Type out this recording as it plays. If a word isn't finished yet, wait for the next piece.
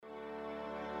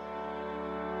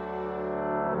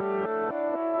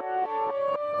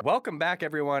Welcome back,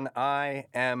 everyone. I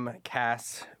am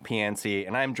Cass Pianci,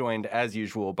 and I'm joined, as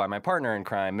usual, by my partner in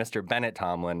crime, Mr. Bennett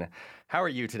Tomlin. How are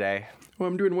you today? Well,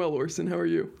 I'm doing well, Orson. How are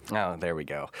you? Oh, there we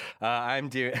go. I'm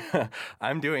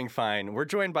doing fine. We're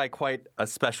joined by quite a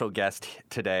special guest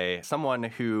today, someone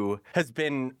who has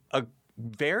been a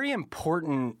very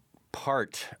important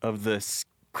part of the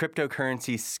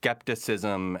cryptocurrency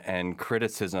skepticism and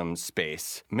criticism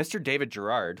space. Mr. David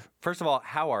Gerard, first of all,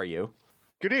 how are you?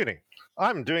 Good evening.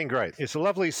 I'm doing great. It's a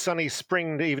lovely sunny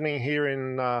spring evening here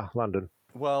in London.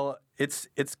 Well,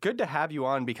 it's good to have you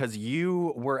on because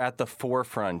you were at the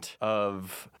forefront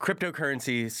of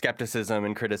cryptocurrency skepticism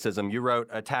and criticism. You wrote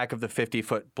Attack of the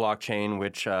 50-Foot Blockchain,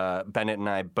 which Bennett and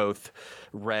I both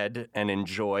read and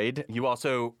enjoyed. You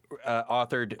also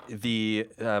authored the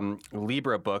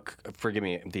Libra book. Forgive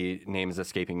me, the name is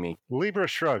escaping me. Libra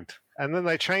Shrugged. And then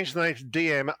they changed the name to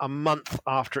DM a month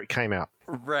after it came out.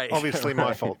 Right. Obviously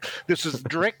my fault. This is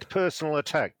Direct Personal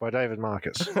Attack by David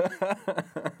Marcus.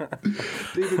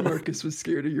 David Marcus was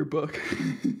scared of your book.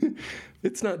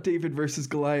 It's not David versus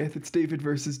Goliath. It's David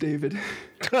versus David.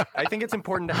 I think it's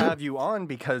important to have you on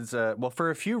because, well,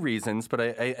 for a few reasons, but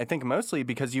I think mostly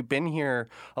because you've been here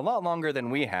a lot longer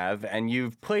than we have, and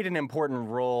you've played an important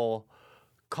role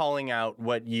calling out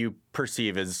what you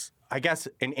perceive as, I guess,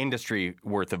 an industry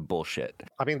worth of bullshit.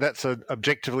 I mean, that's an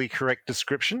objectively correct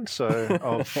description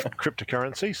of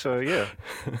cryptocurrency. So, yeah.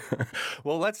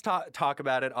 Well, let's talk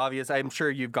about it. Obviously, I'm sure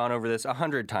you've gone over this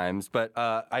 100 times, but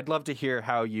I'd love to hear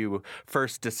how you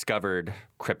first discovered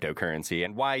cryptocurrency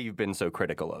and why you've been so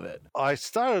critical of it. I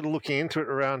started looking into it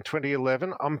around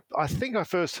 2011. I think I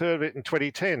first heard of it in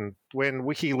 2010 when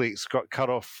WikiLeaks got cut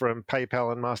off from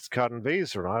PayPal and MasterCard and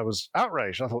Visa, and I was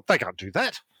outraged. I thought, they can't do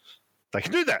that. They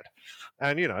can do that.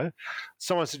 And,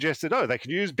 someone suggested, they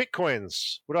could use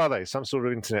Bitcoins. What are they? Some sort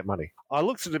of internet money. I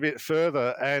looked at it a bit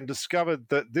further and discovered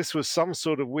that this was some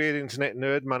sort of weird internet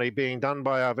nerd money being done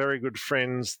by our very good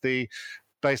friends, the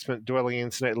basement-dwelling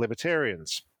internet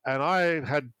libertarians. And I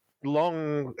had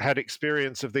long had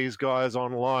experience of these guys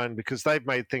online because they've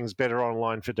made things better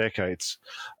online for decades.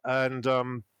 And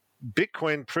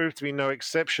Bitcoin proved to be no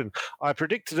exception. I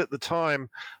predicted at the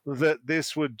time that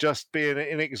this would just be an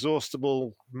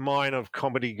inexhaustible mine of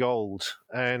comedy gold,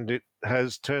 and it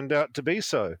has turned out to be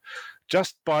so,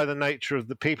 just by the nature of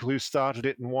the people who started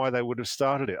it and why they would have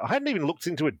started it. I hadn't even looked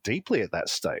into it deeply at that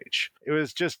stage. It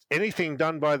was just anything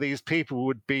done by these people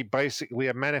would be basically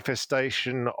a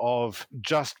manifestation of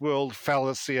just world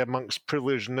fallacy amongst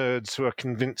privileged nerds who are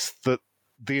convinced that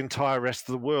the entire rest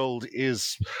of the world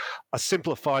is a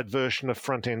simplified version of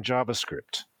front-end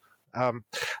JavaScript.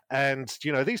 And,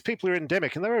 these people are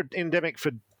endemic, and they're endemic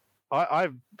for...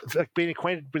 I've been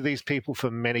acquainted with these people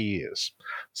for many years.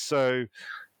 So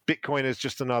Bitcoin is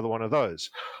just another one of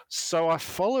those. So I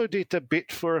followed it a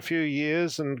bit for a few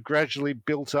years and gradually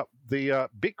built up the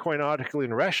Bitcoin article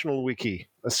in Rational Wiki,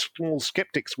 a small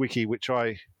skeptics wiki, which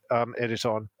I edit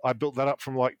on. I built that up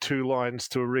from like 2 lines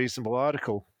to a reasonable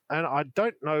article. And I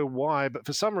don't know why, but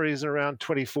for some reason around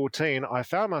 2014, I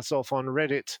found myself on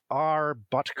Reddit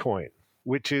r/Buttcoin,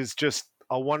 which is just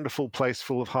a wonderful place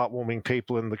full of heartwarming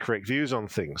people and the correct views on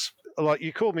things. Like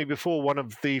you called me before one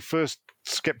of the first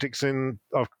skeptics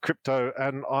of crypto,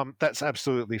 and that's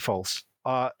absolutely false.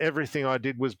 Everything I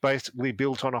did was basically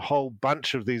built on a whole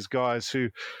bunch of these guys who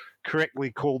correctly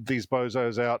called these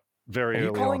bozos out very early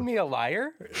on. Are you calling me a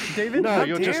liar, David? No, How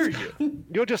you're dare just you?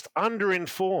 you're just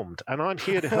underinformed, and I'm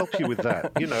here to help you with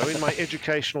that. In my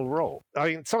educational role. I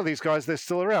mean, some of these guys they're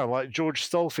still around, like George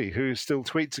Stolfi, who still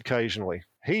tweets occasionally.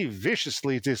 He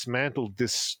viciously dismantled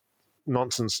this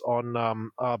nonsense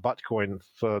on Buttcoin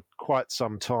for quite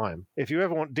some time. If you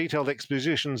ever want detailed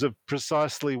expositions of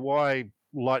precisely why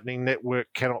Lightning Network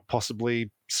cannot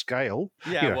possibly scale.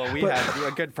 Yeah, well, we had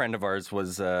a good friend of ours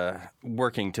was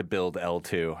working to build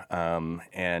L2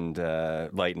 and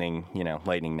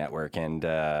Lightning Network, and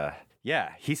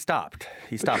he stopped.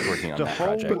 He stopped working on that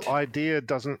project. The whole idea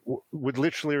would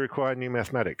literally require new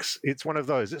mathematics. It's one of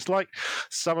those. It's like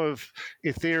some of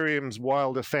Ethereum's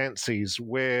wilder fancies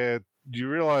where you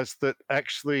realize that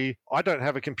actually I don't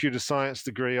have a computer science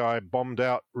degree. I bombed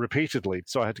out repeatedly,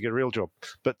 so I had to get a real job.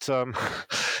 But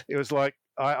it was like,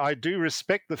 I do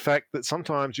respect the fact that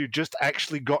sometimes you just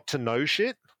actually got to know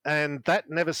shit, and that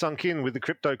never sunk in with the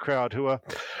crypto crowd, who are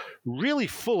really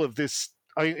full of this.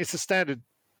 I mean, it's a standard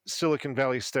Silicon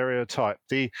Valley stereotype.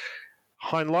 The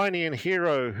Heinleinian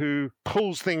hero who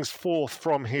pulls things forth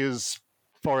from his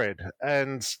forehead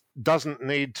and doesn't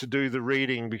need to do the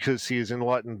reading because he is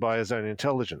enlightened by his own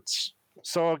intelligence.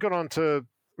 So I got on to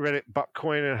Reddit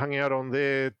Buttcoin and hung out on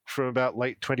there from about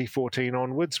late 2014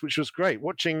 onwards, which was great.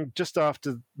 Watching just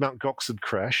after Mt. Gox had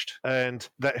crashed and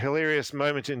that hilarious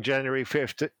moment in January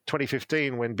 5th,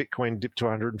 2015 when Bitcoin dipped to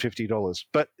 $150.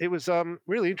 But it was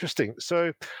really interesting.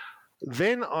 So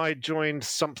then I joined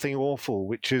Something Awful,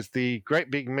 which is the great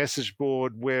big message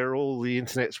board where all the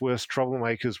internet's worst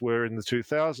troublemakers were in the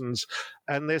 2000s.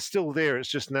 And they're still there. It's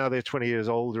just now they're 20 years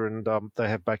older and they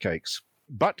have backaches.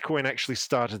 Buttcoin actually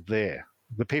started there.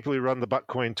 The people who run the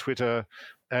Buttcoin Twitter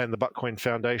and the Buttcoin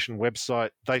Foundation website,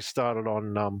 they started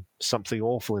on Something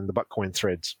Awful in the Buttcoin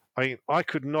threads. I mean, I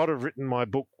could not have written my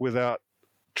book without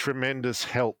tremendous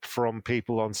help from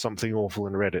people on Something Awful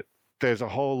and Reddit. There's a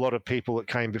whole lot of people that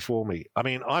came before me. I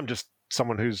mean, I'm just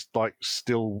someone who's like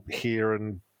still here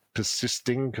and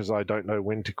persisting because I don't know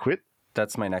when to quit.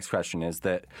 That's my next question, is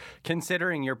that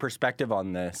considering your perspective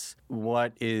on this,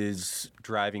 what is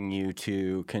driving you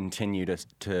to continue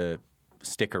to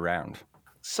stick around?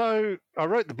 So I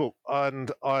wrote the book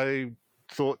and I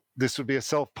thought this would be a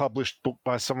self-published book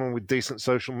by someone with decent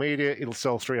social media. It'll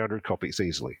sell 300 copies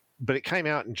easily. But it came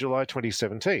out in July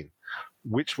 2017,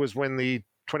 which was when the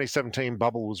 2017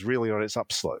 bubble was really on its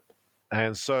upslope.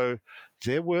 And so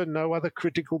there were no other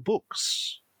critical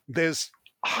books. There's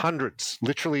hundreds,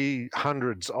 literally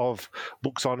hundreds of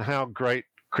books on how great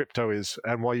crypto is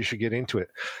and why you should get into it.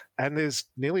 And there's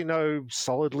nearly no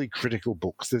solidly critical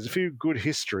books. There's a few good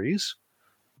histories,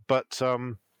 but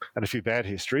and a few bad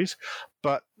histories.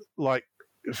 But like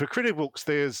for critical books,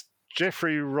 there's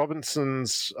Jeffrey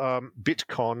Robinson's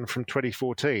BitCon from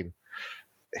 2014.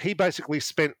 He basically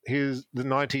spent the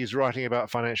 90s writing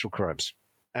about financial crimes.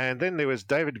 And then there was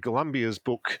David Columbia's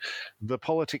book, The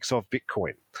Politics of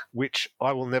Bitcoin, which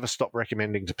I will never stop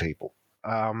recommending to people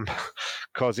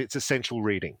because it's essential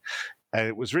reading. And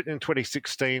it was written in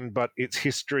 2016, but its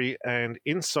history and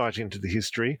insight into the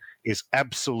history is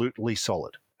absolutely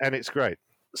solid. And it's great.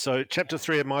 So chapter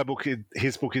 3 of my book,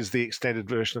 his book is the extended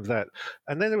version of that.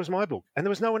 And then there was my book, and there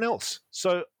was no one else.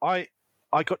 So I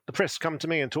got the press to come to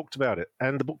me and talked about it,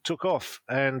 and the book took off.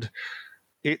 And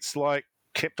it's like,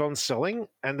 kept on selling,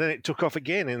 and then it took off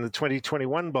again in the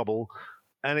 2021 bubble,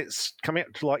 and it's come out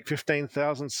to like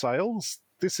 15,000 sales.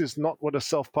 This is not what a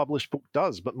self-published book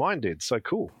does, but mine did. So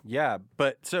cool. Yeah,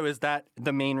 but so is that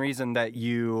the main reason that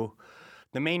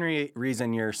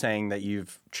reason you're saying that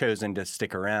you've chosen to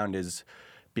stick around is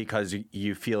because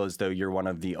you feel as though you're one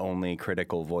of the only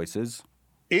critical voices?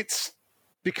 It's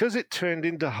because it turned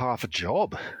into half a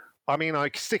job. I mean, I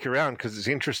stick around because it's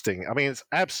interesting. I mean, it's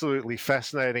absolutely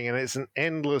fascinating, and it's an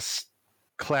endless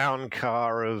clown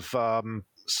car of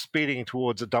speeding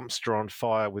towards a dumpster on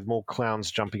fire with more clowns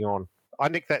jumping on. I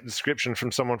nicked that description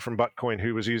from someone from Buttcoin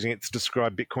who was using it to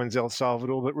describe Bitcoin's El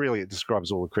Salvador, but really it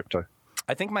describes all the crypto.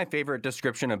 I think my favorite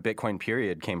description of Bitcoin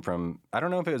period came from, I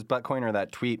don't know if it was Buttcoin or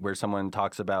that tweet where someone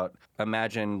talks about,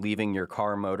 imagine leaving your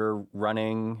car motor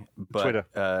running, but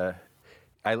Twitter.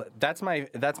 I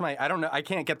don't know. I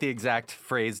can't get the exact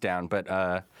phrase down, but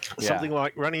yeah. Something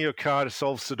like running your car to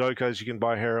solve Sudokus you can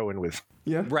buy heroin with.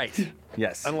 Yeah. Right.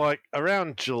 Yes. And like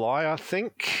around July, I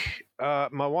think,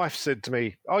 my wife said to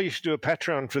me, "Oh, you should do a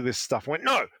Patreon for this stuff." I went,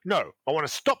 No, I want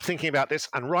to stop thinking about this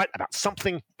and write about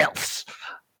something else.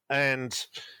 And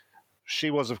she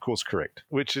was, of course, correct,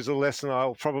 which is a lesson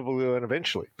I'll probably learn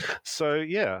eventually. So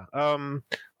yeah,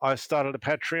 I started a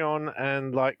Patreon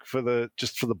and for the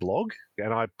blog,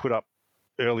 and I put up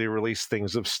early release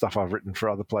things of stuff I've written for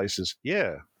other places.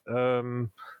 Yeah,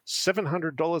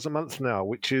 $700 a month now,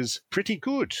 which is pretty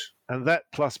good. And that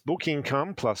plus book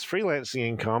income, plus freelancing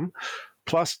income,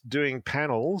 plus doing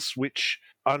panels, which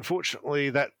unfortunately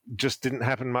that just didn't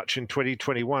happen much in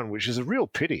 2021, which is a real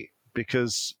pity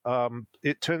because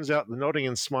it turns out the nodding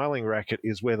and smiling racket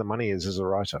is where the money is as a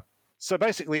writer. So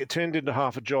basically it turned into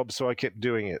half a job, so I kept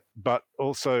doing it. But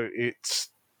also it's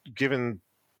given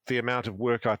the amount of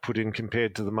work I put in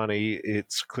compared to the money,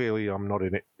 it's clearly I'm not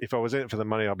in it. If I was in it for the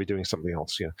money, I'd be doing something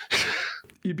else, yeah.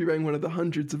 You'd be writing one of the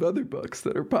hundreds of other books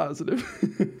that are positive.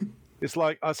 It's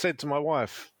like I said to my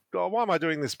wife, "Oh, why am I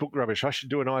doing this book rubbish? I should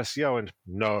do an ICO," and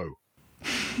no.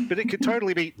 But it could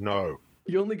totally be no.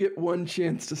 You only get one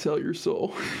chance to sell your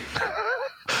soul.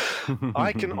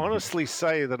 I can honestly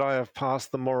say that I have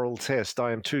passed the moral test.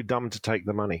 I am too dumb to take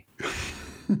the money.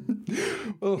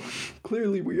 Well,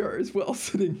 clearly we are as well,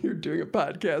 sitting here doing a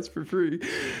podcast for free.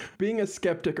 Being a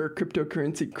skeptic or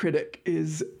cryptocurrency critic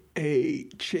is a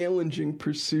challenging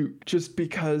pursuit just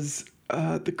because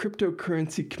the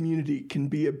cryptocurrency community can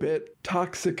be a bit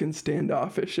toxic and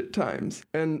standoffish at times.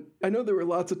 And I know there were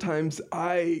lots of times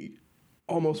I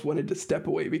almost wanted to step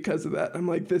away because of that. I'm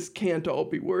like, this can't all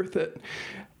be worth it.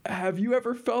 Have you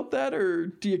ever felt that, or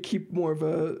do you keep more of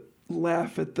a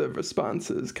laugh at the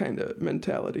responses kind of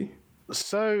mentality?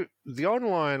 So the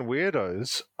online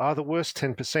weirdos are the worst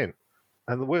 10%.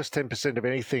 And the worst 10% of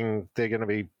anything, they're going to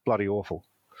be bloody awful.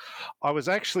 I was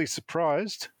actually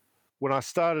surprised when I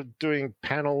started doing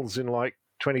panels in like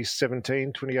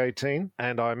 2017, 2018,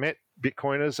 and I met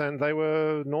Bitcoiners and they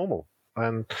were normal.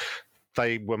 And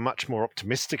they were much more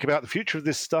optimistic about the future of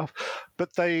this stuff,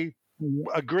 but they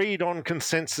agreed on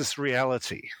consensus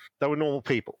reality. They were normal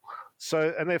people.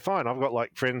 So, and they're fine. I've got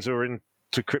like friends who are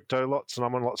into crypto lots, and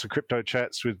I'm on lots of crypto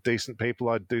chats with decent people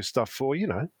I do stuff for. You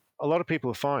know, a lot of people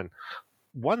are fine.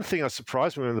 One thing that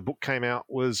surprised me when the book came out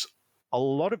was a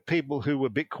lot of people who were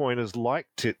Bitcoiners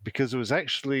liked it because it was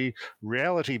actually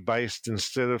reality-based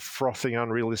instead of frothing,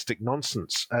 unrealistic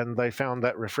nonsense, and they found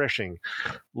that refreshing.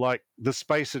 Like, the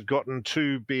space had gotten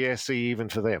too BS-y even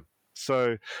for them.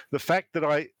 So the fact that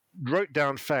I wrote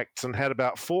down facts and had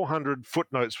about 400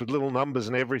 footnotes with little numbers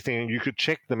and everything, and you could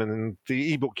check them, and in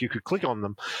the ebook you could click on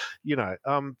them, you know,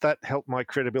 that helped my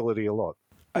credibility a lot.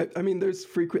 I mean, there's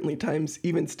frequently times,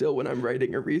 even still when I'm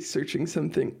writing or researching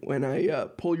something, when I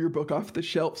pull your book off the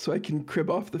shelf so I can crib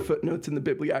off the footnotes in the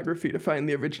bibliography to find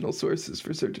the original sources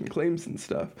for certain claims and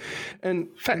stuff. And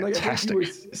like, I think you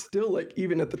were still, like,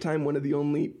 even at the time, one of the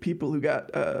only people who got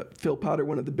Phil Potter,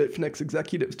 one of the Bitfinex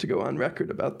executives, to go on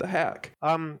record about the hack.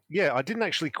 Yeah, I didn't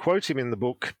actually quote him in the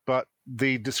book, but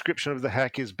the description of the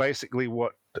hack is basically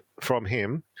what from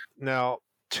him. Now,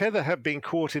 Tether have been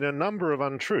caught in a number of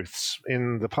untruths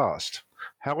in the past.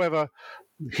 However,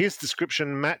 his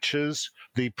description matches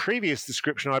the previous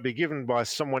description I'd be given by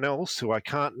someone else who I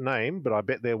can't name, but I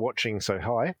bet they're watching, so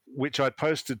hi, which I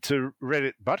posted to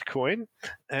Reddit Buttcoin.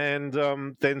 And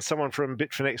then someone from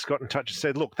Bitfinex got in touch and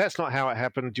said, look, that's not how it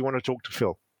happened. Do you want to talk to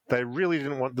Phil? They really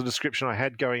didn't want the description I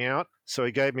had going out, so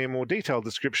he gave me a more detailed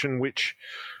description, which,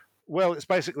 well, it's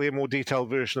basically a more detailed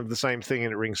version of the same thing,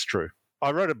 and it rings true.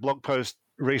 I wrote a blog post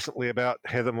recently about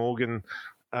Heather Morgan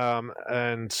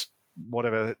and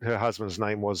whatever her husband's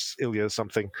name was, Ilya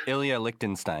something. Ilya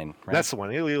Lichtenstein, right? That's the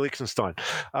one, Ilya Lichtenstein.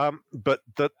 But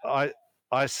that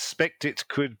I suspect it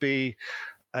could be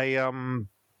a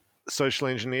social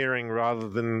engineering rather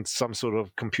than some sort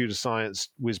of computer science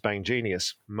whiz-bang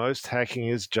genius. Most hacking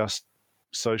is just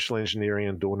social engineering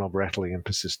and doorknob rattling and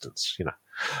persistence, you know.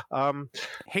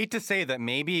 Hate to say that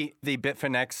maybe the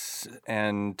Bitfinex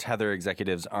and Tether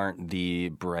executives aren't the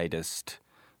brightest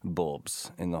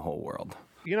bulbs in the whole world.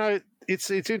 You know, it's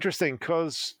interesting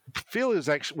because Phil was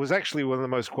actually one of the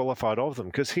most qualified of them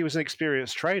because he was an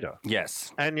experienced trader.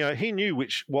 Yes. And, you know, he knew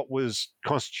what was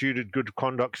constituted good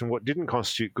conduct and what didn't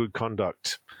constitute good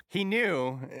conduct. He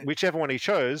knew. Whichever one he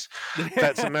chose,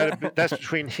 that's a matter. That's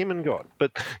between him and God.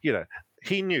 But, you know,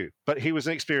 he knew, but he was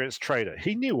an experienced trader.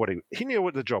 He knew what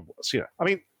the job was. You know, I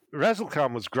mean,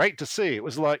 Razzlecam was great to see. It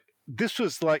was like, this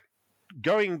was like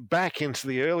going back into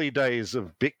the early days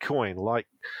of Bitcoin. Like,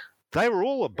 they were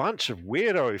all a bunch of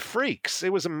weirdo freaks.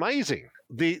 It was amazing.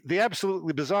 The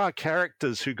absolutely bizarre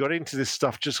characters who got into this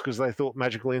stuff just because they thought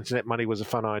magical internet money was a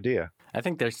fun idea. I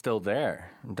think they're still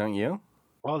there, don't you?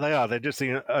 Oh, they are. They're just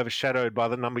overshadowed by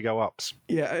the number go ups.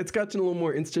 Yeah, it's gotten a little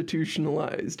more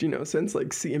institutionalized, you know, since like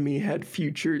CME had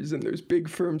futures and there's big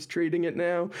firms trading it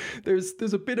now. There's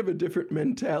a bit of a different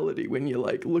mentality when you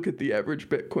like look at the average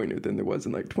Bitcoiner than there was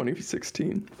in like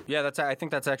 2016. Yeah, I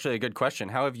think that's actually a good question.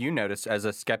 How have you noticed, as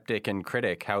a skeptic and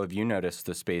critic, how have you noticed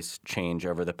the space change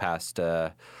over the past,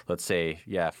 let's say,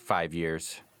 5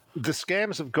 years? The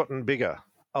scams have gotten bigger.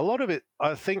 A lot of it,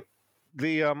 I think,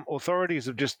 the authorities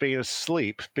have just been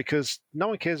asleep because no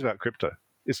one cares about crypto.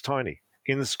 It's tiny.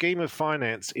 In the scheme of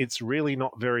finance, it's really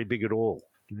not very big at all.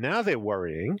 Now they're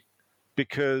worrying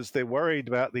because they're worried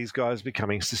about these guys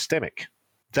becoming systemic.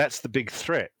 That's the big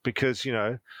threat because, you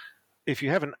know, if you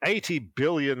have an $80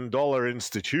 billion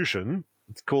institution,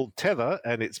 it's called Tether,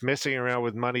 and it's messing around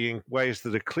with money in ways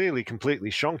that are clearly completely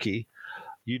shonky,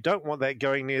 you don't want that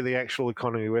going near the actual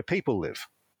economy where people live.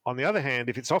 On the other hand,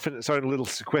 if it's off in its own little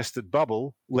sequestered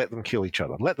bubble, let them kill each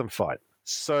other, let them fight.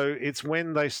 So it's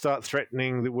when they start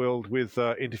threatening the world with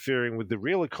interfering with the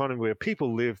real economy where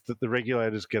people live that the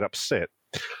regulators get upset.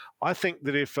 I think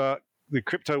that if the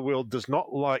crypto world does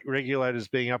not like regulators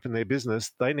being up in their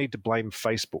business, they need to blame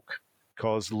Facebook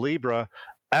because Libra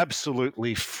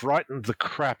absolutely frightened the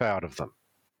crap out of them.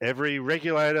 Every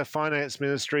regulator, finance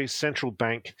ministry, central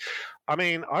bank. I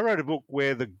mean, I wrote a book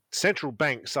where the central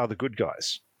banks are the good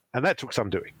guys. And that took some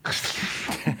doing.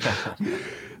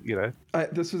 You know,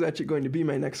 this was actually going to be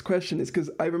my next question, is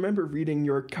because I remember reading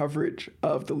your coverage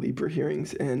of the Libra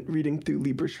hearings and reading through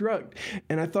Libra Shrugged,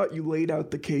 and I thought you laid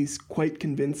out the case quite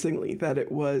convincingly that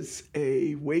it was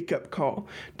a wake-up call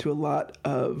to a lot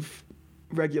of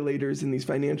regulators in these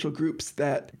financial groups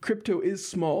that crypto is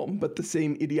small, but the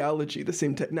same ideology, the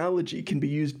same technology can be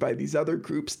used by these other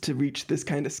groups to reach this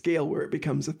kind of scale where it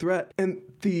becomes a threat. And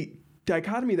the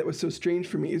dichotomy that was so strange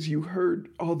for me is you heard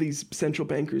all these central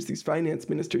bankers, these finance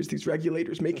ministers, these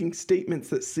regulators making statements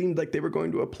that seemed like they were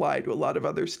going to apply to a lot of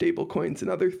other stable coins and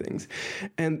other things.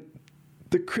 And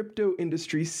the crypto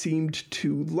industry seemed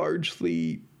to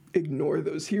largely ignore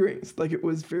those hearings. Like, it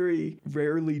was very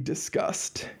rarely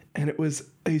discussed, and it was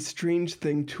a strange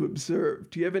thing to observe.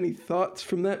 Do you have any thoughts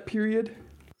from that period?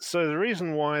 So the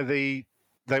reason why they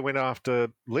went after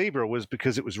Libra was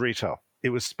because it was retail. It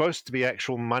was supposed to be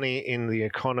actual money in the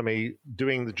economy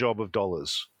doing the job of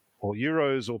dollars or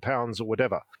euros or pounds or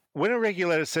whatever. When a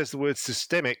regulator says the word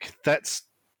systemic, that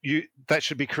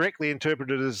should be correctly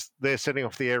interpreted as they're setting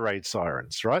off the air raid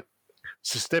sirens, right?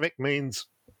 Systemic means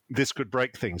this could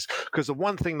break things. Because the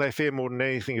one thing they fear more than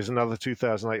anything is another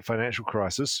 2008 financial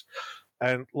crisis.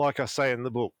 And like I say in the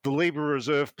book, the Libra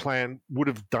Reserve Plan would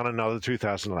have done another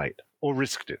 2008 or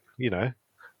risked it, you know.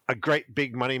 A great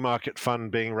big money market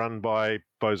fund being run by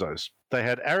bozos. They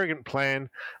had arrogant plan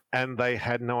and they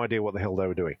had no idea what the hell they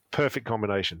were doing. Perfect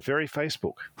combination. Very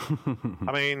Facebook.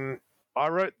 I mean, I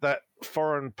wrote that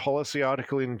foreign policy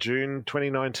article in June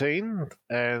 2019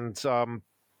 and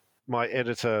my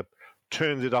editor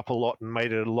turned it up a lot and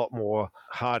made it a lot more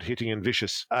hard-hitting and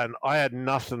vicious. And I had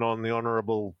nothing on the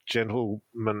honourable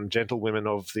gentlewomen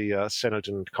of the Senate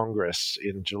and Congress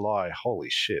in July. Holy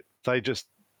shit. They just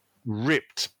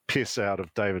ripped piss out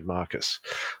of David Marcus.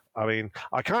 I mean,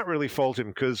 I can't really fault him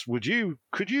because could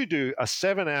you do a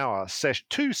 7-hour session,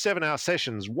 2 7-hour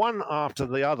sessions, one after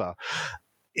the other,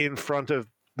 in front of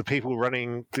the people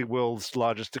running the world's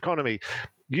largest economy?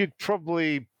 You'd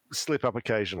probably slip up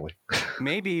occasionally.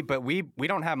 Maybe, but we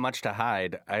don't have much to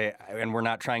hide, and we're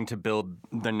not trying to build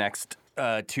the next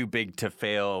too big to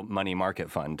fail money market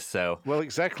fund. So well,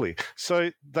 exactly. So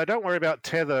they don't worry about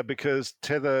Tether because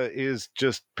Tether is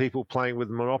just people playing with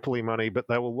monopoly money, but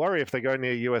they will worry if they go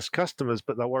near US customers,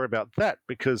 but they'll worry about that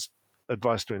because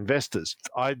advice to investors.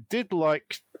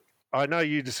 I know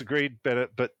you disagreed,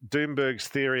 Bennett, but Doomberg's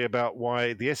theory about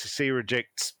why the SEC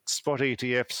rejects spot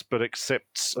ETFs but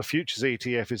accepts a futures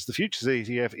ETF is the futures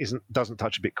ETF doesn't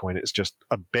touch Bitcoin. It's just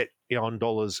a bet on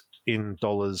dollars in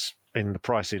the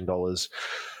price in dollars,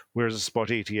 whereas a spot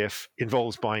ETF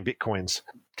involves buying Bitcoins.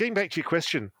 Getting back to your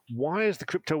question, why is the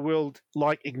crypto world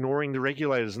ignoring the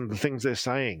regulators and the things they're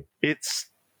saying? It's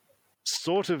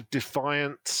sort of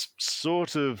defiance,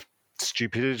 sort of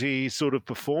stupidity, sort of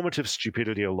performative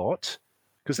stupidity a lot,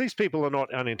 because these people are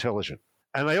not unintelligent.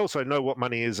 And they also know what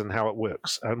money is and how it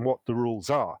works and what the rules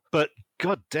are. But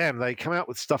god damn, they come out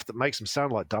with stuff that makes them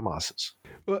sound like dumbasses.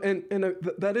 Well, and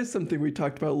that is something we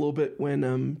talked about a little bit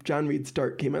when John Reed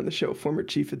Stark came on the show, former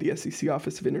chief of the SEC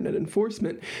Office of Internet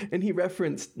Enforcement, and he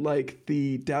referenced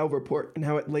the Dow report and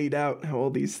how it laid out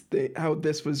how how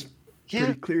this was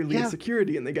pretty clearly a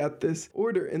security, and they got this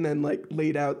order, and then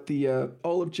laid out the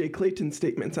all of Jay Clayton's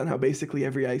statements on how basically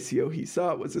every ICO he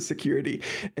saw was a security.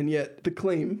 And yet the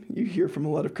claim you hear from a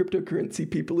lot of cryptocurrency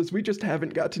people is we just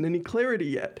haven't gotten any clarity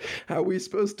yet. How are we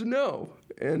supposed to know?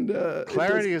 And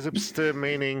clarity is absurd,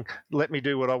 meaning let me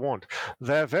do what I want.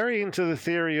 They're very into the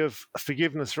theory of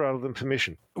forgiveness rather than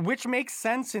permission, which makes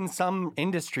sense in some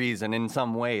industries and in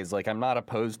some ways. I'm not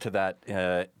opposed to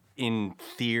that in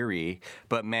theory,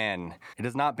 but man, it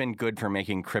has not been good for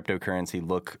making cryptocurrency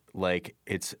look like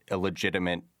it's a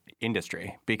legitimate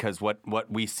industry, because what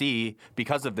we see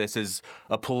because of this is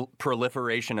a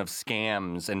proliferation of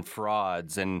scams and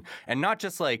frauds and not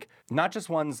just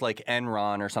ones like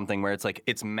Enron or something where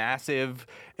it's massive.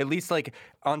 At least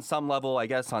on some level, I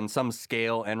guess on some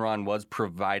scale, Enron was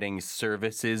providing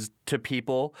services to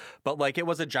people, but it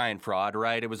was a giant fraud,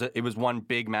 right? It was one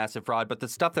big massive fraud. But the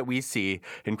stuff that we see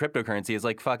in cryptocurrency is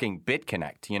fucking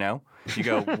BitConnect, you know? You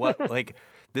go, what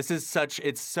this is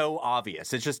it's so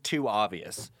obvious. It's just too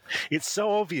obvious. It's so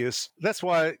obvious. That's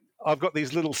why I've got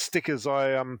these little stickers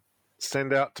I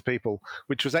send out to people,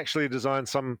 which was actually a design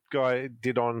some guy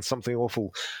did on something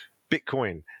awful.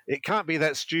 Bitcoin. It can't be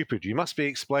that stupid. You must be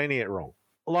explaining it wrong.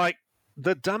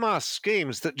 The dumbass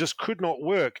schemes that just could not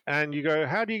work. And you go,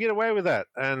 how do you get away with that?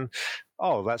 And,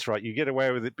 oh, that's right. You get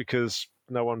away with it because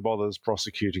no one bothers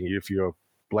prosecuting you for your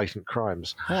blatant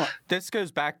crimes. Well, this goes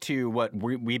back to what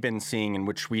we've been seeing, in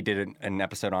which we did an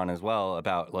episode on as well,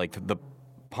 about the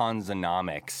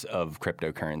Ponzonomics of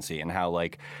cryptocurrency and how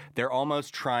like they're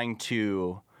almost trying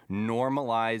to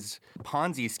normalize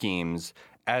Ponzi schemes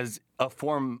as a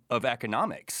form of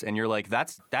economics. And you're like, that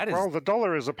is... Well, the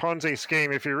dollar is a Ponzi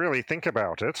scheme if you really think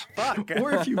about it. Fuck.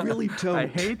 Or if you really don't. I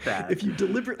hate that. If you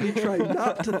deliberately try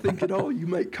not to think at all, you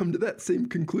might come to that same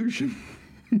conclusion.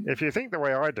 If you think the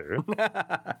way I do.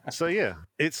 So, yeah,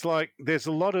 it's like there's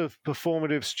a lot of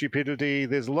performative stupidity.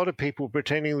 There's a lot of people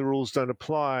pretending the rules don't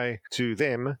apply to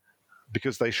them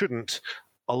because they shouldn't.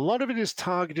 A lot of it is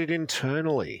targeted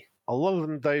internally. A lot of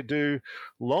them, they do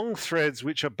long threads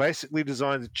which are basically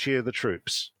designed to cheer the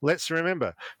troops. Let's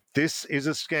remember, this is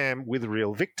a scam with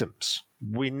real victims.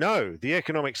 We know the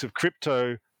economics of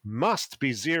crypto must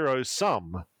be zero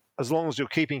sum as long as you're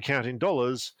keeping count in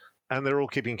dollars, and they're all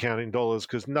keeping count in dollars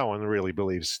because no one really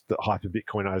believes that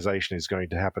hyper-Bitcoinization is going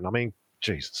to happen. I mean,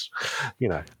 Jesus, you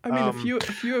know. I mean, a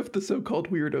few of the so-called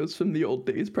weirdos from the old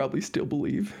days probably still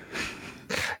believe.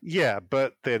 Yeah,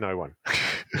 but they're no one.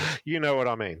 You know what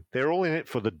I mean. They're all in it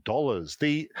for the dollars,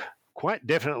 the quite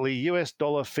definitely US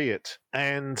dollar fiat.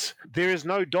 And there is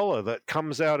no dollar that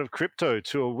comes out of crypto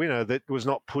to a winner that was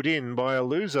not put in by a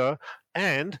loser.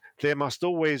 And there must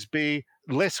always be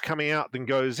less coming out than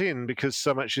goes in because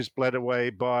so much is bled away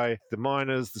by the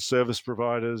miners, the service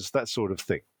providers, that sort of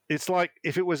thing. It's like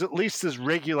if it was at least as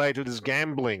regulated as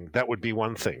gambling, that would be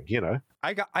one thing, you know?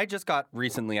 I just got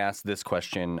recently asked this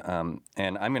question,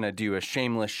 and I'm going to do a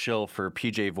shameless shill for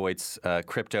PJ Voigt's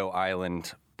Crypto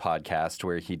Island podcast,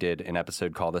 where he did an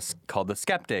episode called The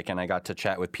Skeptic, and I got to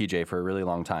chat with PJ for a really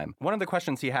long time. One of the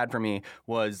questions he had for me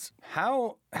was,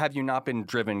 how have you not been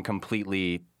driven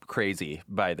completely crazy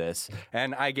by this?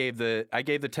 And I gave the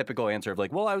typical answer of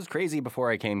like, well, I was crazy before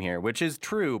I came here, which is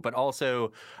true, but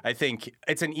also I think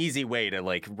it's an easy way to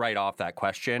like write off that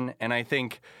question. And I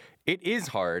think it is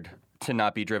hard to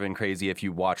not be driven crazy if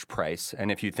you watch price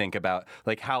and if you think about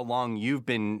like how long you've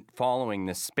been following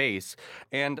this space.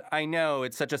 And I know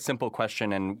it's such a simple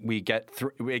question, and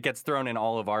it gets thrown in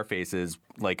all of our faces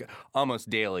like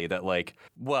almost daily that like,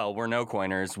 well, we're no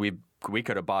coiners. We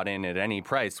could have bought in at any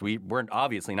price. We're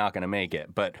obviously not going to make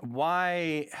it. But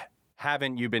why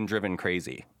haven't you been driven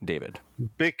crazy, David?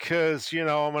 Because, you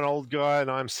know, I'm an old guy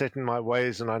and I'm set in my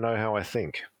ways and I know how I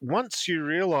think. Once you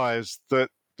realize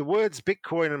that the words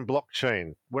Bitcoin and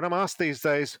blockchain, when I'm asked these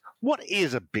days, what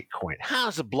is a Bitcoin? How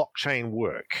does a blockchain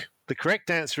work? The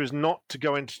correct answer is not to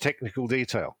go into technical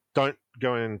detail. Don't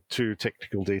go into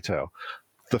technical detail.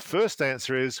 The first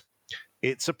answer is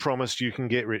it's a promise you can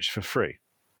get rich for free.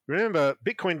 Remember,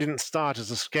 Bitcoin didn't start as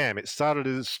a scam.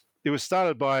 It was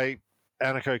started by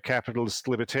anarcho-capitalist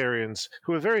libertarians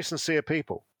who are very sincere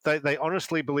people. They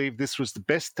honestly believed this was the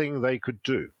best thing they could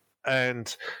do.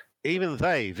 And even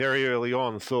they, very early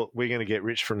on, thought we're going to get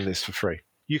rich from this for free.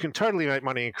 You can totally make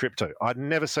money in crypto. I'd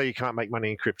never say you can't make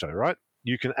money in crypto, right?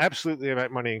 You can absolutely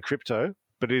make money in crypto,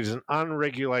 but it is an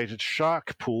unregulated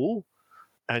shark pool,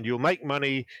 and you'll make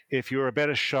money if you're a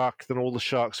better shark than all the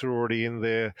sharks who are already in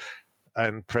there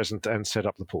and present and set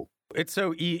up the pool. It's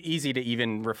so easy to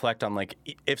even reflect on, like,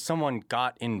 if someone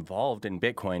got involved in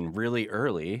Bitcoin really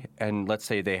early and let's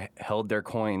say they held their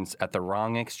coins at the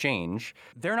wrong exchange,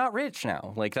 they're not rich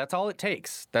now. Like, that's all it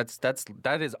takes.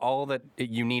 That is all that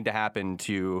you need to happen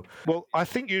to... Well, I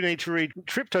think you need to read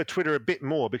Crypto Twitter a bit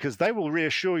more because they will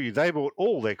reassure you they bought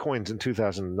all their coins in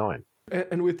 2009.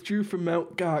 And withdrew from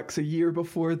Mt. Gox a year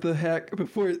before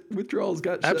before withdrawals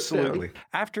got Absolutely. shut down.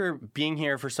 After being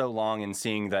here for so long and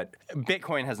seeing that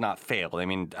Bitcoin has not failed, I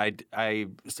mean, I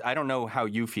don't know how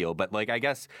you feel, but like, I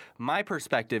guess my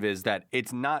perspective is that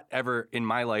it's not ever in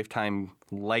my lifetime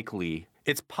likely.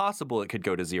 It's possible it could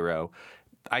go to zero.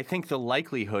 I think the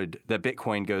likelihood that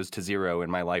Bitcoin goes to zero in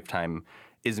my lifetime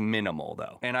is minimal,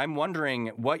 though. And I'm wondering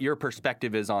what your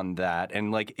perspective is on that,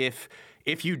 and like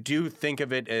if you do think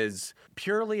of it as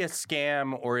purely a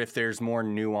scam, or if there's more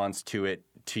nuance to it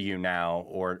to you now,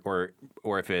 or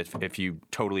if you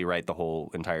totally write the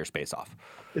whole entire space off.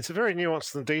 It's a very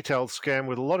nuanced and detailed scam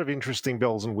with a lot of interesting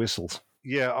bells and whistles.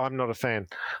 Yeah, I'm not a fan.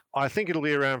 I think it'll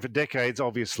be around for decades,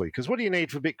 obviously, because what do you need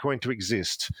for Bitcoin to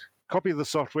exist? Copy the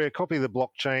software, copy the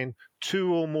blockchain,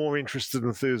 2 or more interested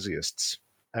enthusiasts,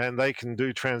 and they can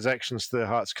do transactions to their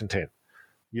heart's content.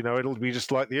 You know, it'll be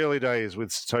just like the early days with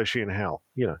Satoshi and Hal,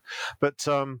 you know. But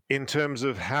in terms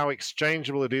of how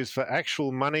exchangeable it is for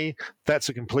actual money, that's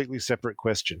a completely separate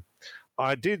question.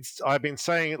 I've been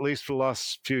saying, at least for the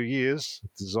last few years,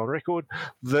 this is on record,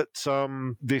 that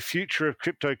the future of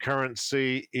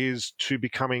cryptocurrency is to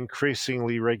become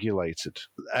increasingly regulated.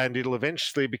 And it'll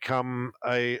eventually become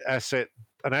an asset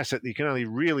that you can only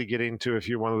really get into if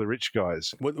you're one of the rich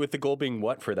guys. With the goal being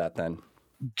what for that then?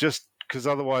 Just because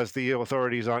otherwise the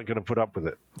authorities aren't going to put up with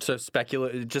it. So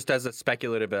just as a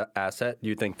speculative asset,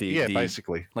 you think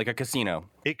basically. Like a casino.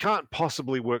 It can't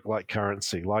possibly work like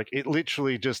currency. Like, it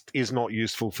literally just is not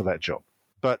useful for that job.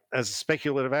 But as a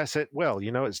speculative asset, well,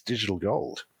 it's digital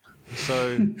gold.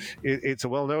 So it's a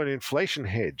well-known inflation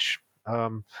hedge. I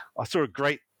saw a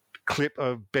great clip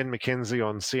of Ben McKenzie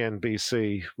on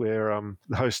CNBC where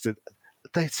the host said,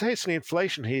 they say it's an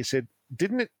inflation. He said,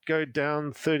 didn't it go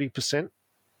down 30%?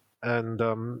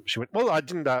 And she went, well, I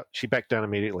didn't. She backed down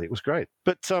immediately. It was great.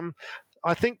 But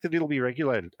I think that it'll be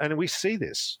regulated. And we see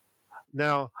this.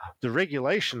 Now, the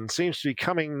regulation seems to be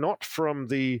coming not from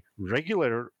the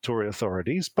regulatory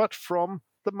authorities, but from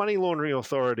the money laundering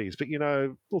authorities. But,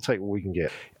 we'll take what we can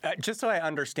get. Just so I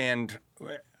understand,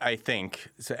 I think,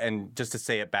 and just to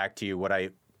say it back to you, what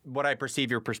I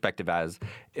perceive your perspective as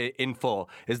in full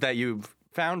is that you've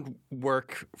found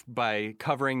work by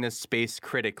covering this space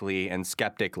critically and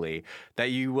skeptically, that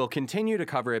you will continue to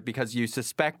cover it because you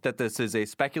suspect that this is a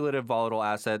speculative volatile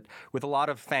asset with a lot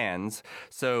of fans,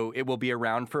 so it will be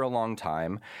around for a long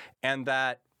time, and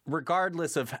that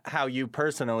regardless of how you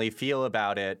personally feel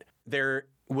about it, there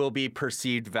will be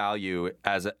perceived value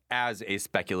as a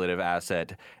speculative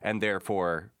asset, and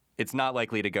therefore it's not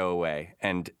likely to go away,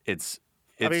 and it's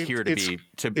here to be in.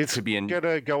 It's going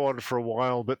to go on for a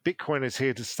while, but Bitcoin is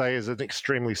here to stay as an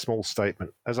extremely small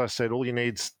statement. As I said, all you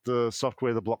need is the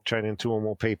software, the blockchain, and 2 or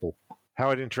more people.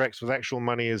 How it interacts with actual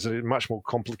money is a much more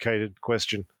complicated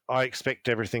question. I expect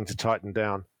everything to tighten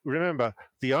down. Remember,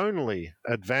 the only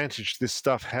advantage this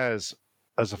stuff has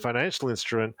as a financial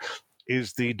instrument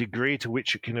is the degree to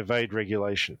which it can evade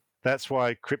regulation. That's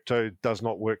why crypto does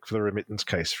not work for the remittance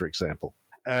case, for example.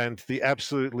 And the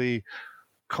absolutely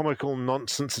comical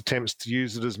nonsense attempts to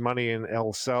use it as money in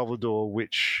El Salvador,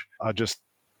 which are just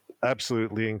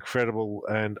absolutely incredible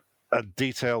and a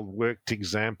detailed worked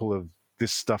example of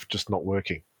this stuff just not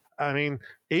working. I mean,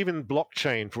 even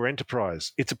blockchain for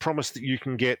enterprise, it's a promise that you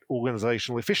can get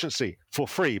organizational efficiency for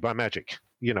free by magic,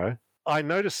 I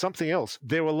noticed something else.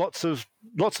 There were lots of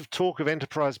talk of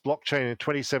enterprise blockchain in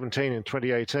 2017 and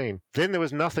 2018. Then there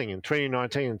was nothing in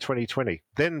 2019 and 2020.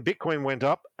 Then Bitcoin went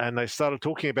up and they started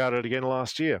talking about it again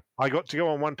last year. I got to go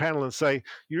on one panel and say,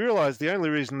 you realize the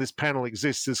only reason this panel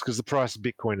exists is because the price of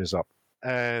Bitcoin is up.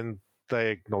 And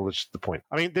they acknowledged the point.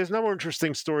 I mean, there's no more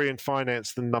interesting story in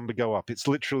finance than number go up. It's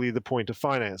literally the point of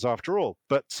finance after all.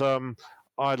 But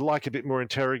I'd like a bit more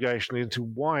interrogation into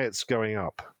why it's going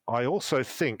up. I also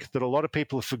think that a lot of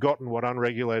people have forgotten what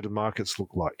unregulated markets look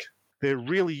like. They're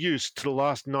really used to the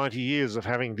last 90 years of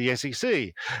having the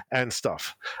SEC and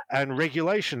stuff, and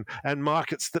regulation, and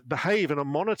markets that behave and are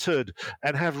monitored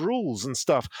and have rules and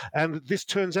stuff. And this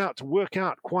turns out to work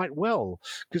out quite well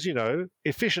because,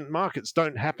 efficient markets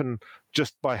don't happen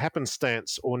just by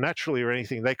happenstance or naturally or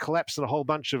anything. They collapse in a whole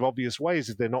bunch of obvious ways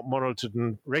if they're not monitored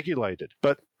and regulated.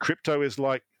 But crypto is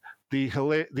like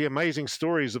the amazing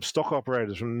stories of stock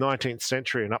operators from the 19th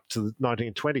century and up to the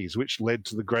 1920s, which led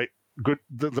to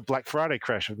the Black Friday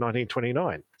crash of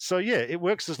 1929. So yeah, it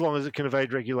works as long as it can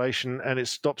evade regulation, and it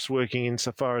stops working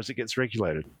insofar as it gets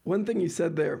regulated. One thing you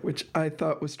said there, which I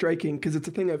thought was striking, because it's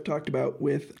a thing I've talked about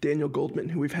with Daniel Goldman,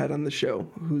 who we've had on the show,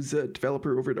 who's a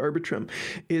developer over at Arbitrum,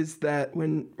 is that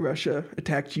when Russia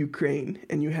attacked Ukraine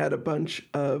and you had a bunch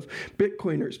of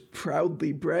Bitcoiners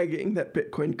proudly bragging that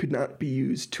Bitcoin could not be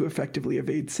used to effectively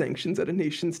evade sanctions at a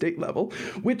nation-state level,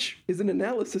 which is an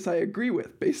analysis I agree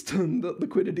with based on the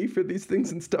liquidity for these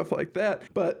things and stuff like that.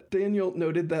 But Daniel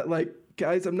noted that,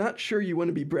 guys, I'm not sure you want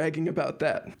to be bragging about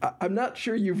that. I'm not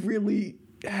sure you've really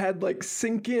had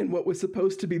sink in what was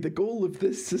supposed to be the goal of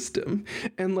this system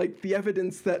and the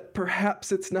evidence that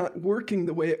perhaps it's not working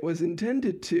the way it was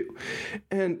intended to.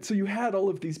 And so you had all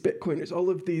of these Bitcoiners, all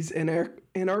of these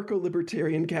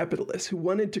anarcho-libertarian capitalists who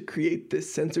wanted to create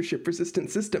this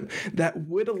censorship-resistant system that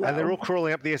would allow... And they're all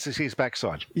crawling up the SEC's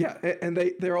backside. Yeah, and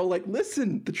they're all like,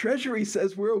 listen, the Treasury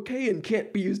says we're okay and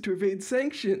can't be used to evade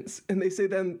sanctions. And they say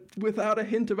them without a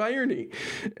hint of irony.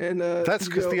 And that's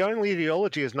because the only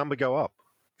ideology is number go up.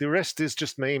 The rest is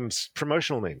just memes,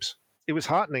 promotional memes. It was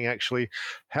heartening, actually,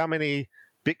 how many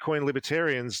Bitcoin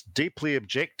libertarians deeply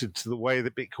objected to the way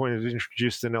that Bitcoin is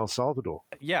introduced in El Salvador.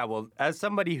 Yeah, well, as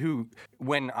somebody who,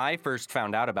 when I first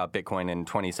found out about Bitcoin in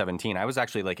 2017, I was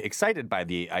actually excited by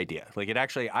the idea.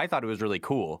 I thought it was really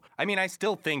cool. I mean, I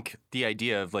still think the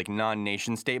idea of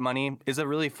non-nation state money is a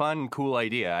really fun, cool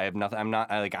idea. I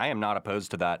am not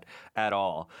opposed to that at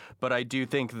all. But I do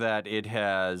think that it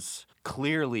has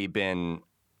clearly been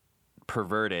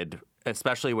perverted,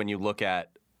 especially when you look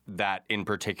at that in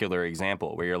particular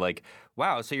example, where you're like,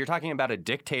 wow, so you're talking about a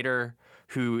dictator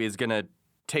who is going to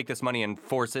take this money and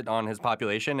force it on his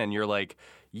population, and you're like,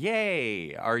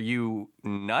 yay, are you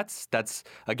nuts? That's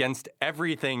against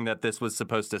everything that this was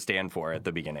supposed to stand for at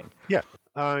the beginning. Yeah,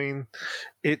 I mean,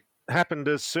 it happened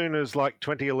as soon as like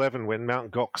 2011 when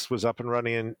Mt. Gox was up and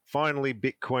running, and finally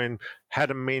Bitcoin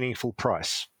had a meaningful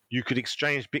price. You could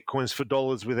exchange Bitcoins for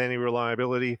dollars with any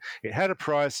reliability. It had a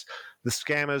price. The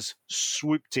scammers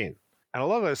swooped in. And a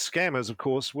lot of those scammers, of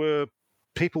course, were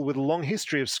people with a long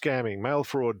history of scamming, mail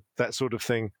fraud, that sort of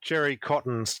thing. Jerry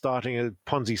Cotton starting a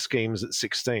Ponzi schemes at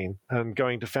 16 and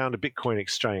going to found a Bitcoin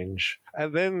exchange.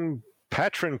 And then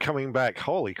Patron coming back.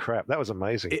 Holy crap, that was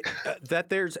amazing. That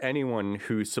there's anyone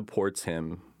who supports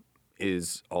him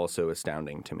is also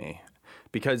astounding to me.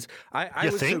 Because I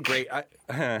was so great,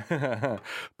 but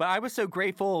I was so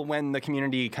grateful when the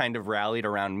community kind of rallied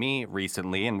around me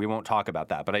recently, and we won't talk about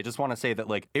that. But I just want to say that,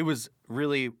 like, it was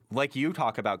really like you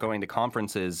talk about going to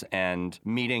conferences and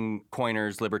meeting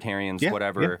coiners, libertarians,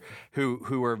 whatever,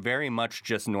 who are very much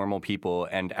just normal people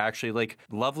and actually like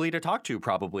lovely to talk to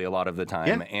probably a lot of the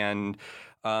time. And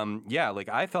like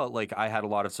I felt like I had a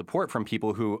lot of support from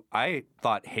people who I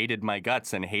thought hated my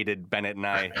guts and hated Bennett and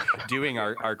I doing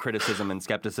our criticism and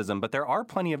skepticism. But there are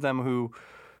plenty of them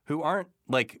who aren't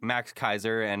like Max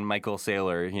Kaiser and Michael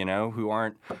Saylor, you know, who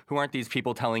aren't these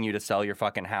people telling you to sell your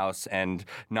fucking house and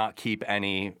not keep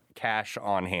any cash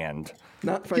on hand.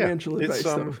 Not financial advice,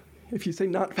 though. If you say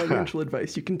not financial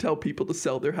advice, you can tell people to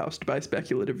sell their house to buy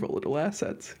speculative volatile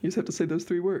assets. You just have to say those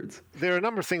 3 words. There are a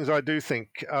number of things I do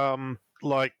think.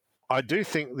 I do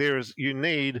think you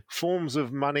need forms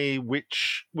of money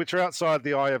which are outside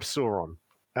the eye of Sauron,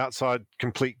 outside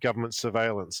complete government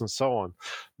surveillance and so on.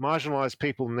 Marginalized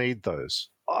people need those.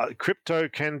 Crypto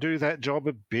can do that job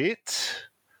a bit,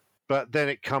 but then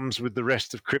it comes with the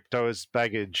rest of crypto as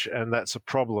baggage, and that's a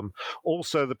problem.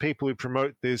 Also, the people who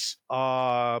promote this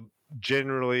are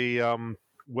generally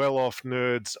well-off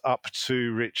nerds up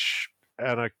to rich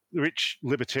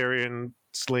libertarian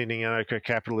leaning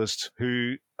anarcho-capitalists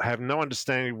who have no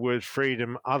understanding of the word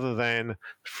freedom other than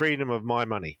freedom of my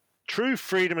money. True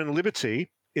freedom and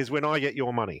liberty is when I get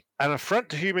your money. An affront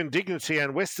to human dignity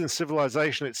and Western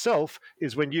civilization itself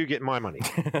is when you get my money.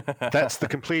 That's the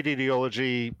complete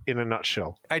ideology in a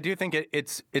nutshell. I do think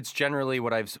it's generally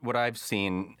what I've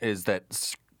seen is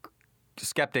that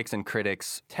skeptics and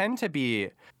critics tend to be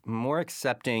more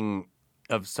accepting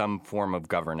of some form of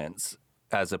governance,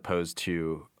 as opposed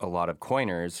to a lot of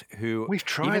coiners who... We've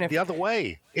tried the other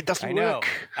way. It doesn't work.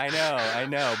 I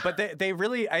know. But they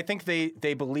really, I think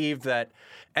they believe that,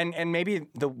 and maybe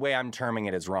the way I'm terming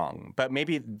it is wrong, but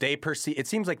maybe it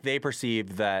seems like they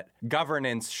perceive that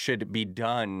governance should be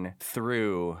done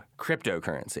through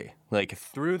cryptocurrency, like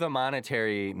through the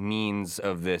monetary means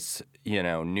of this,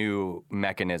 new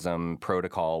mechanism,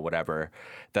 protocol, whatever,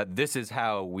 that this is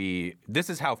how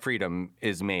freedom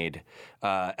is made,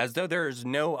 as though there's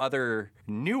no other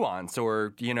nuance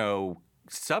or,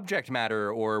 subject matter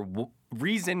or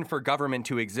reason for government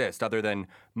to exist other than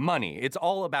money. It's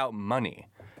all about money.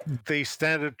 The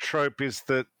standard trope is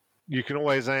that you can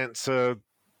always answer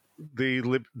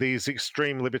these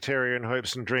extreme libertarian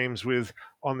hopes and dreams with,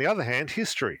 on the other hand,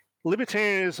 history.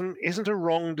 Libertarianism isn't a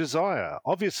wrong desire.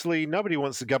 Obviously, nobody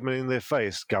wants the government in their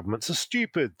face. Governments are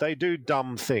stupid. They do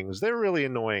dumb things. They're really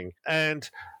annoying. And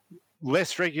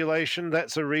less regulation,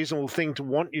 that's a reasonable thing to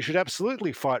want. You should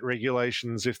absolutely fight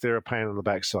regulations if they're a pain in the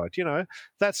backside,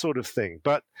 that sort of thing.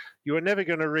 But you are never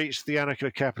going to reach the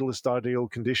anarcho-capitalist ideal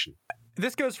condition.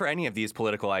 This goes for any of these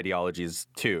political ideologies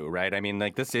too, right? I mean,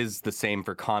 like, this is the same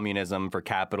for communism, for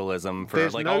capitalism, for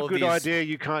There's like no all of good these... idea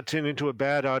you can't turn into a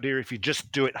bad idea if you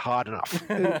just do it hard enough.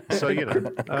 So,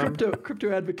 Crypto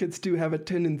advocates do have a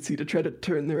tendency to try to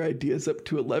turn their ideas up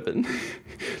to 11.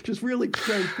 Just really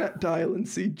crank that dial and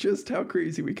see just how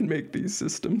crazy we can make these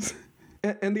systems.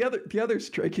 And the other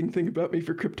striking thing about me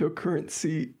for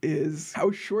cryptocurrency is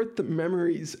how short the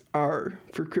memories are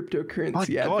for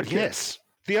cryptocurrency advocates. God, yes.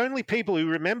 The only people who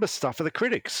remember stuff are the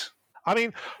critics. I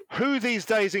mean, who these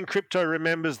days in crypto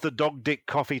remembers the dog dick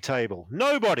coffee table?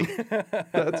 Nobody.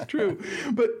 That's true.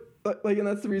 But and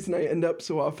that's the reason I end up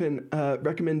so often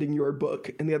recommending your book.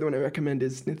 And the other one I recommend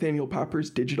is Nathaniel Popper's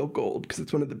Digital Gold, because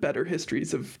it's one of the better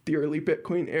histories of the early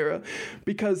Bitcoin era.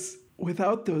 Because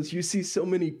without those, you see so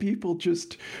many people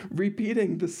just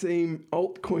repeating the same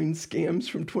altcoin scams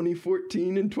from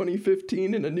 2014 and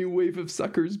 2015 and a new wave of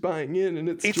suckers buying in. And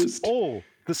it's just all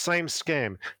the same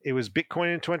scam. It was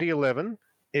Bitcoin in 2011.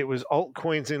 It was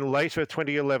altcoins in later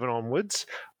 2011 onwards.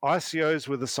 ICOs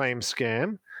were the same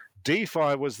scam.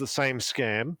 DeFi was the same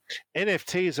scam.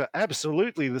 NFTs are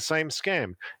absolutely the same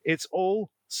scam. It's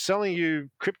all selling you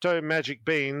crypto magic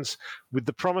beans with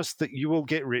the promise that you will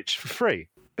get rich for free.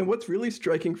 And what's really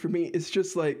striking for me is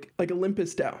just like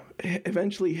Olympus DAO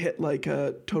eventually hit like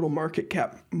a total market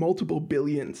cap, multiple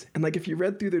billions. And like if you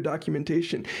read through their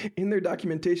documentation, in their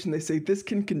documentation, they say this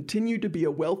can continue to be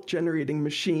a wealth generating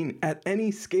machine at any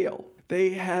scale.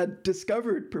 They had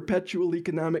discovered perpetual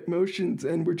economic motions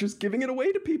and were just giving it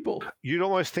away to people. You'd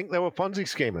almost think they were Ponzi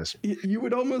schemers. You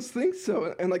would almost think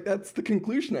so. And like that's the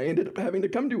conclusion I ended up having to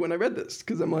come to when I read this.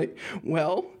 Because I'm like,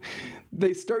 well,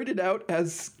 they started out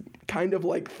as kind of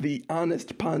like the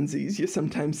honest Ponzi's you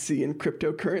sometimes see in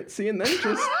cryptocurrency, and then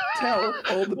just tell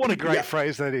all the What people, a great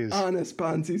phrase that is. honest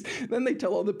Ponzi's. Then they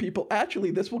tell all the people,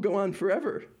 actually, this will go on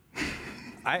forever.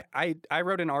 I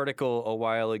wrote an article a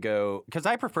while ago because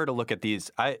I prefer to look at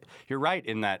these. You're right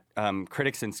in that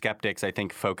critics and skeptics, I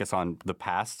think, focus on the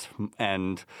past,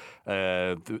 and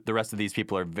the rest of these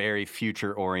people are very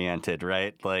future oriented,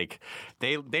 right? Like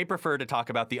they prefer to talk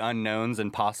about the unknowns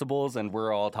and possibles, and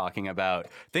we're all talking about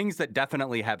things that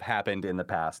definitely have happened in the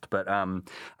past. But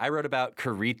I wrote about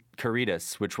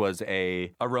Caritas, which was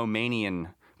a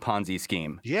Romanian Ponzi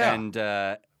scheme. Yeah.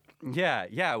 And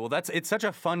yeah. Well, it's such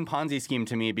a fun Ponzi scheme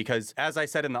to me because, as I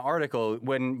said in the article,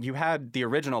 when you had the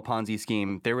original Ponzi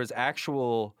scheme, it was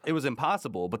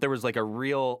impossible, but there was like a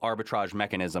real arbitrage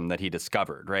mechanism that he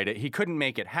discovered, right? He couldn't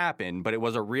make it happen, but it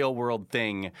was a real world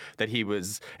thing that he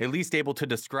was at least able to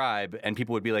describe, and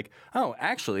people would be like, oh,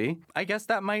 actually, I guess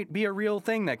that might be a real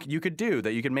thing that you could do,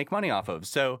 that you could make money off of.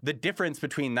 So the difference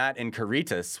between that and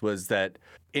Caritas was that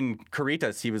in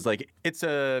Caritas, he was like, it's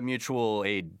a mutual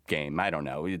aid game. I don't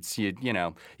know. It's, you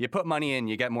put money in,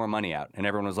 you get more money out. And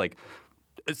everyone was like,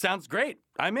 it sounds great.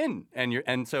 I'm in.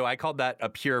 And so I called that a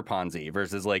pure Ponzi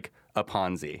versus like a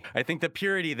Ponzi. I think the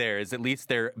purity there is at least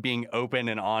they're being open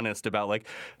and honest about like,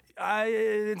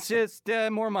 it's just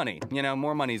more money.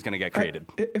 More money is going to get created.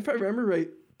 If I remember right,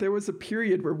 there was a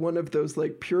period where one of those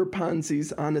like pure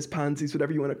Ponzi's, honest Ponzi's,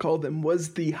 whatever you want to call them,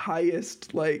 was the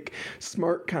highest like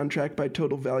smart contract by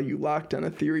total value locked on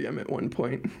Ethereum at one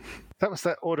point. That was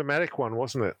that automatic one,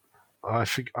 wasn't it? I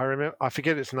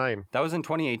forget its name. That was in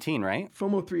 2018, right?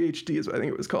 FOMO 3 HD is what I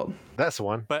think it was called. That's the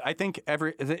one. But I think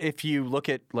if you look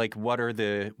at like what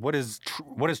is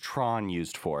Tron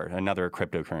used for, another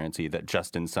cryptocurrency that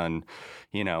Justin Sun,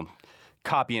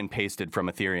 copy and pasted from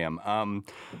Ethereum.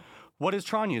 What is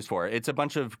Tron used for? It's a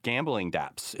bunch of gambling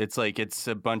dApps. It's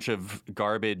a bunch of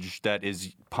garbage that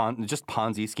is just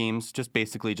Ponzi schemes, just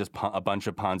basically just a bunch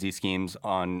of Ponzi schemes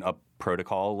on a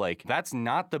protocol. Like, that's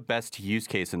not the best use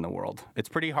case in the world. It's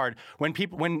pretty hard.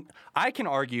 When I can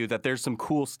argue that there's some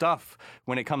cool stuff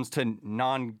when it comes to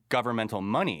non-governmental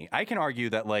money, I can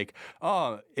argue that like,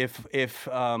 oh, if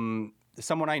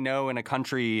someone I know in a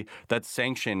country that's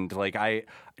sanctioned, like I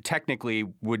technically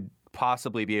would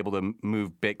possibly be able to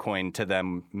move Bitcoin to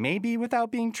them maybe without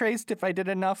being traced if I did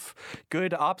enough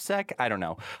good OPSEC. I don't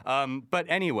know. But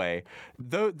anyway,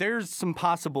 there's some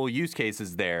possible use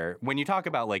cases there. When you talk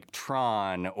about like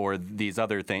Tron or these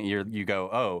other things, you go,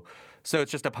 oh, so it's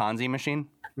just a Ponzi machine?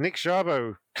 Nick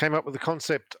Szabo came up with the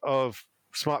concept of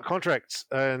smart contracts,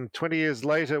 and 20 years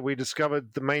later we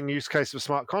discovered the main use case of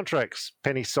smart contracts,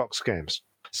 penny stock scams.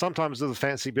 Sometimes there's a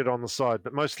fancy bit on the side,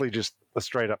 but mostly just a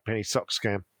straight up penny stock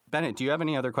scam. Bennett, do you have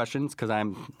any other questions?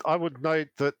 I would note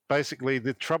that basically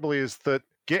the trouble is that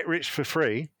get rich for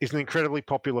free is an incredibly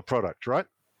popular product, right?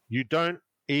 You don't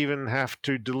even have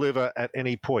to deliver at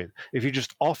any point. If you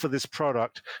just offer this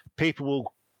product, people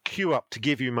will queue up to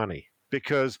give you money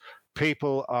because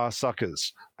people are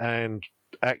suckers. And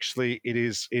actually, it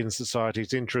is in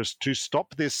society's interest to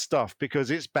stop this stuff because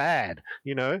it's bad.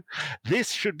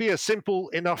 This should be a simple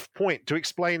enough point to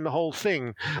explain the whole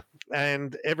thing.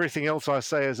 And everything else I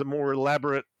say is a more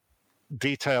elaborate,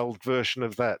 detailed version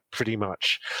of that, pretty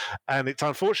much. And it's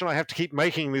unfortunate I have to keep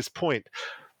making this point.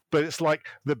 But it's like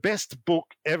the best book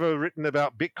ever written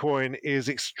about Bitcoin is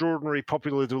Extraordinary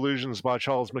Popular Delusions by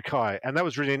Charles Mackay. And that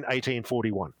was written in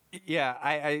 1841. Yeah,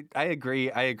 I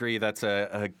agree. I agree. That's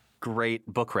a great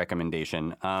book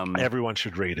recommendation. Everyone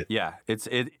should read it. Yeah,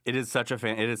 it is such a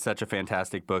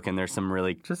fantastic book, and there's some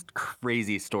really just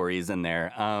crazy stories in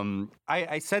there.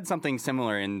 I said something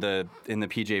similar in the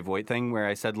PJ Voigt thing where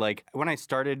I said like when I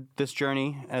started this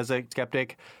journey as a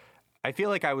skeptic, I feel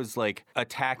like I was like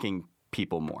attacking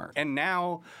people more, and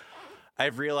now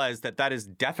I've realized that is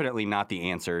definitely not the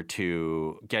answer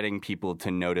to getting people to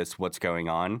notice what's going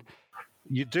on.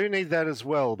 You do need that as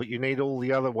well, but you need all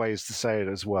the other ways to say it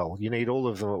as well. You need all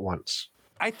of them at once.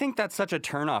 I think that's such a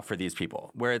turnoff for these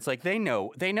people, where it's like they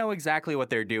know exactly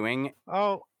what they're doing.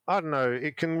 Oh, I don't know.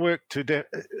 It can work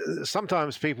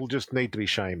sometimes people just need to be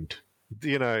shamed.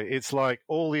 It's like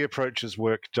all the approaches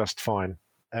work just fine.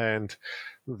 And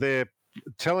they're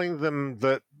telling them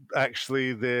that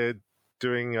actually they're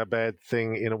doing a bad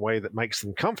thing in a way that makes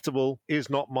them comfortable is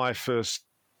not my first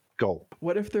goal.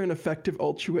 What if they're an effective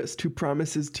altruist who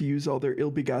promises to use all their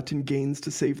ill-begotten gains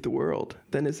to save the world?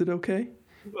 Then is it okay?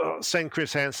 Send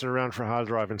Chris Hansen around for a hard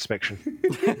drive inspection.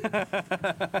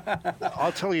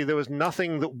 I'll tell you, there was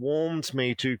nothing that warmed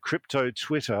me to crypto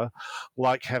Twitter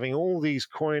like having all these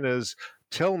coiners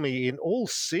tell me in all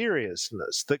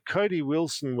seriousness that Cody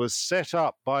Wilson was set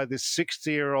up by this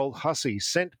 60-year-old hussy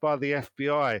sent by the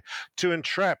FBI to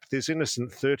entrap this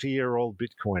innocent 30-year-old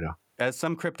Bitcoiner. As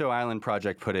some Crypto Island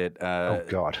project put it, oh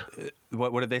God,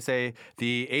 what did they say?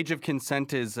 The age of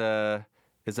consent is a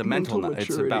mental maturity.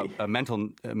 It's about a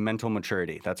mental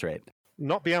maturity. That's right.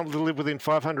 Not being able to live within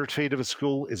 500 feet of a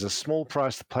school is a small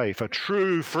price to pay for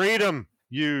true freedom.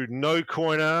 You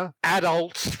no-coiner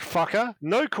adult fucker.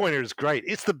 No-coiner is great.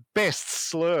 It's the best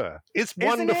slur. It's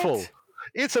wonderful. Isn't it?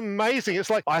 It's amazing. It's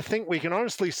like, I think we can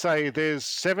honestly say there's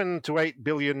 7 to 8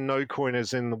 billion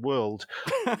no-coiners in the world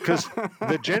because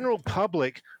the general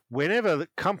public, whenever the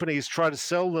companies try to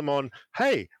sell them on,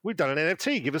 hey, we've done an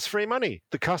NFT, give us free money,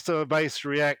 the customer base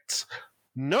reacts,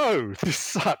 no, this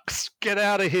sucks. Get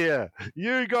out of here.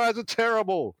 You guys are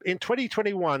terrible. In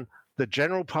 2021, the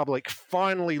general public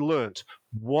finally learnt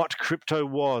what crypto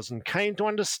was and came to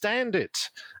understand it.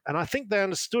 And I think they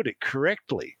understood it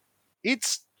correctly.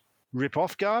 It's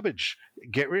rip-off garbage,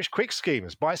 get-rich-quick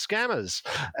schemes by scammers,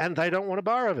 and they don't want a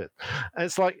bar of it. And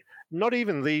it's like, not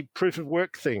even the proof of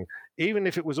work thing, even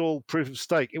if it was all proof of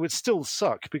stake, it would still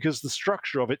suck because the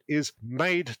structure of it is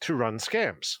made to run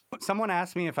scams. Someone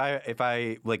asked me if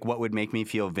I like what would make me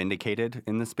feel vindicated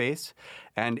in the space.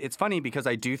 And it's funny because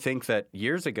I do think that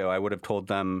years ago I would have told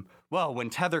them, well, when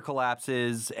Tether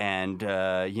collapses and,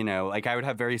 like I would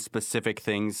have very specific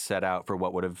things set out for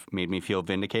what would have made me feel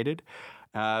vindicated.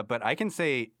 But I can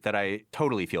say that I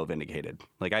totally feel vindicated.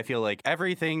 Like, I feel like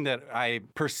everything that I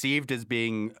perceived as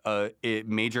being a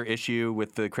major issue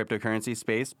with the cryptocurrency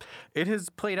space, it has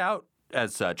played out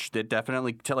as such. That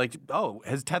definitely,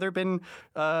 has Tether been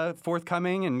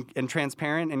forthcoming and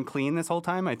transparent and clean this whole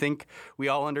time? I think we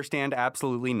all understand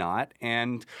absolutely not.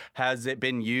 And has it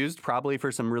been used probably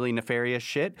for some really nefarious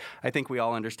shit? I think we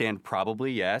all understand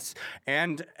probably yes.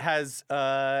 And has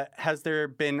there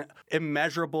been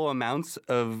immeasurable amounts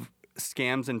of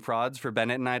scams and frauds for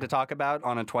Bennett and I to talk about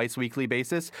on a twice weekly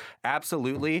basis?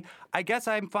 Absolutely. I guess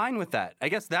I'm fine with that. I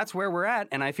guess that's where we're at,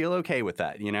 and I feel okay with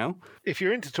that, you know? If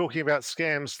you're into talking about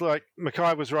scams, like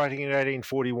Mackay was writing in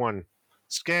 1841,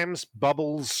 scams,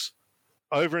 bubbles,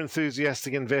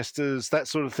 over-enthusiastic investors, that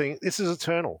sort of thing, this is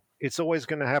eternal. It's always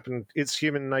going to happen. It's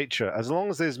human nature. As long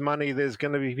as there's money, there's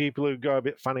going to be people who go a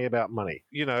bit funny about money.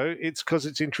 You know, it's because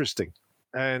it's interesting.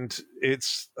 And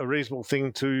it's a reasonable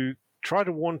thing to try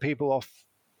to warn people off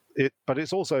it, but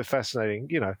it's also fascinating.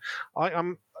 You know,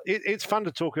 it's fun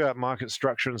to talk about market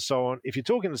structure and so on. If you're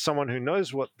talking to someone who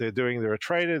knows what they're doing, they're a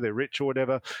trader, they're rich or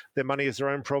whatever, their money is their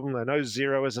own problem, they know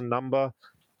zero as a number,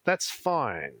 that's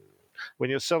fine. When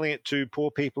you're selling it to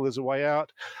poor people as a way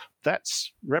out,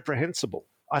 that's reprehensible.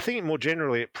 I think more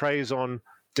generally it preys on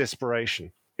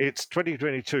desperation. It's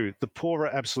 2022. The poor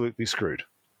are absolutely screwed.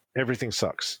 Everything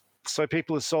sucks. So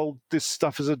people have sold this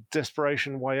stuff as a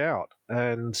desperation way out.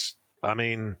 And, I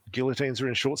mean, guillotines are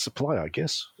in short supply, I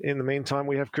guess. In the meantime,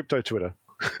 we have crypto Twitter.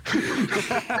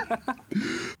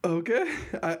 Okay.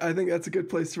 I think that's a good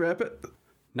place to wrap it.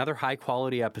 Another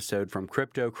high-quality episode from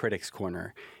Crypto Critics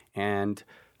Corner. And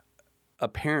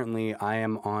apparently, I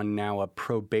am on now a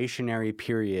probationary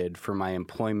period for my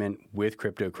employment with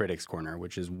Crypto Critics Corner,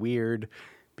 which is weird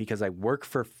because I work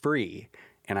for free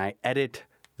and I edit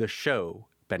the show.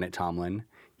 Bennett Tomlin,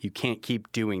 you can't keep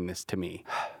doing this to me.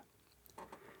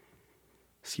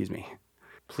 Excuse me.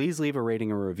 Please leave a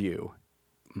rating or review.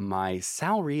 My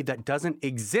salary that doesn't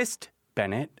exist,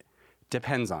 Bennett,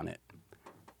 depends on it.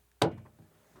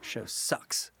 Show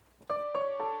sucks.